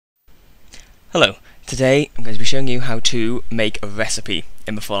Hello, today I'm going to be showing you how to make a recipe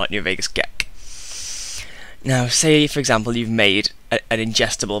in the Fallout New Vegas GECK. Now, say for example you've made an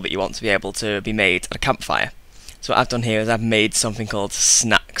ingestible that you want to be able to be made at a campfire. So what I've done here is I've made something called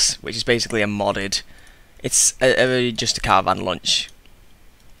snacks, which is basically a modded, it's just a caravan lunch,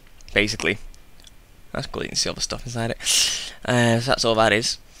 basically. That's cool, you can see all the stuff inside it. So that's all that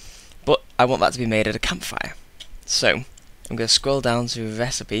is. But I want that to be made at a campfire. So, I'm going to scroll down to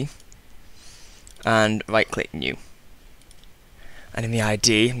recipe, and right click new, and in the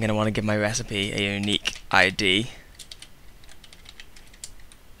ID I'm going to want to give my recipe a unique ID,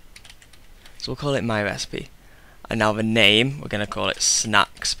 so we'll call it my recipe, and now the name we're going to call it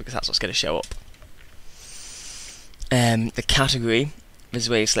snacks because that's what's going to show up. The category, this is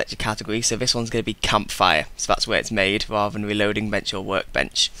where you select your category, so this one's going to be campfire, so that's where it's made rather than reloading bench or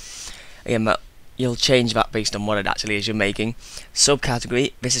workbench. Again, you'll change that based on what it actually is you're making.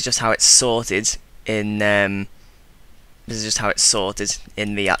 Subcategory, this is just how it's sorted in the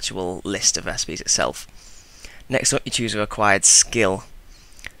actual list of recipes itself. Next up, you choose a required skill.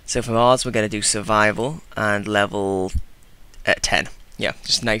 So for ours, we're going to do survival and level at 10. Yeah,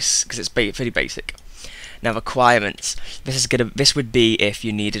 just nice because it's pretty basic. Now requirements. This would be if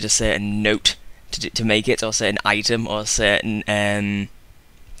you needed a certain note to make it, or a certain item, or a certain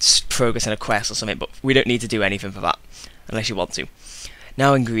progress in a quest or something. But we don't need to do anything for that unless you want to.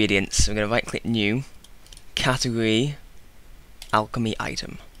 Now ingredients, so I'm going to right click new, category, alchemy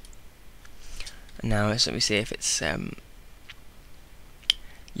item. And now let me see if it's,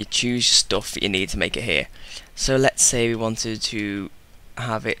 you choose stuff that you need to make it here. So let's say we wanted to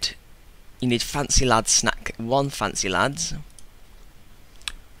have it, you need fancy lads snack, 1 fancy lads,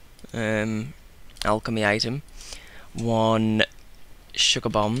 alchemy item, 1 sugar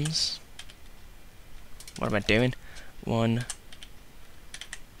bombs, what am I doing, 1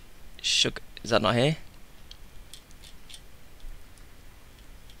 sugar, is that not here?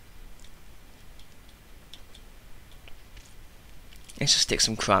 Let's just stick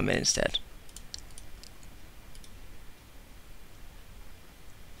some crime in instead.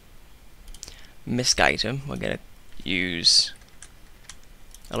 Misc item, we're going to use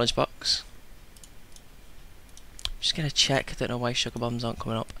a lunchbox. Just going to check, I don't know why sugar bombs aren't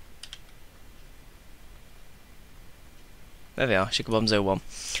coming up. There they are, sugar bombs 01.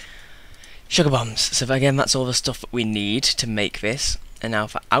 Sugar bombs. So again, that's all the stuff that we need to make this. And now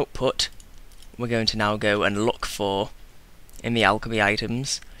for output, we're going to now go and look for, in the alchemy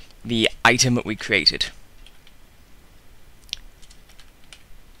items, the item that we created,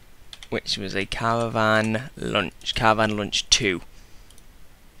 which was a caravan lunch 2.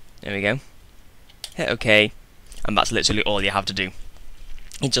 There we go. Hit OK, and that's literally all you have to do.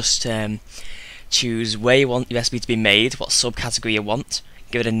 You just choose where you want your recipe to be made, what subcategory you want,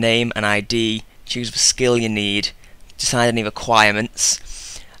 give it a name, an ID, choose the skill you need, decide any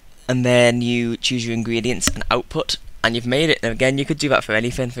requirements, and then you choose your ingredients and output, and you've made it. And again, you could do that for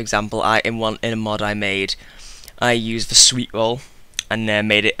anything. For example, in a mod I used the sweet roll and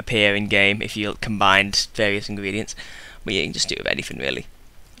made it appear in game if you combined various ingredients. But you can just do it with anything really.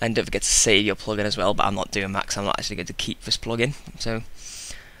 And don't forget to save your plugin as well, but I'm not doing that because I'm not actually going to keep this plugin. So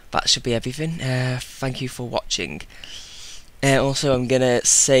that should be everything. Thank you for watching. Also, I'm going to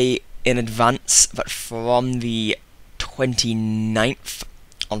say in advance that from the 29th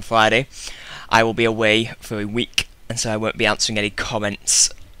on Friday, I will be away for a week, and so I won't be answering any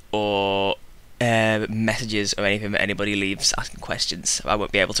comments or messages or anything that anybody leaves asking questions. I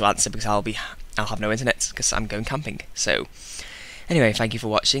won't be able to answer because I'll have no internet because I'm going camping. So, anyway, thank you for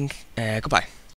watching. Goodbye.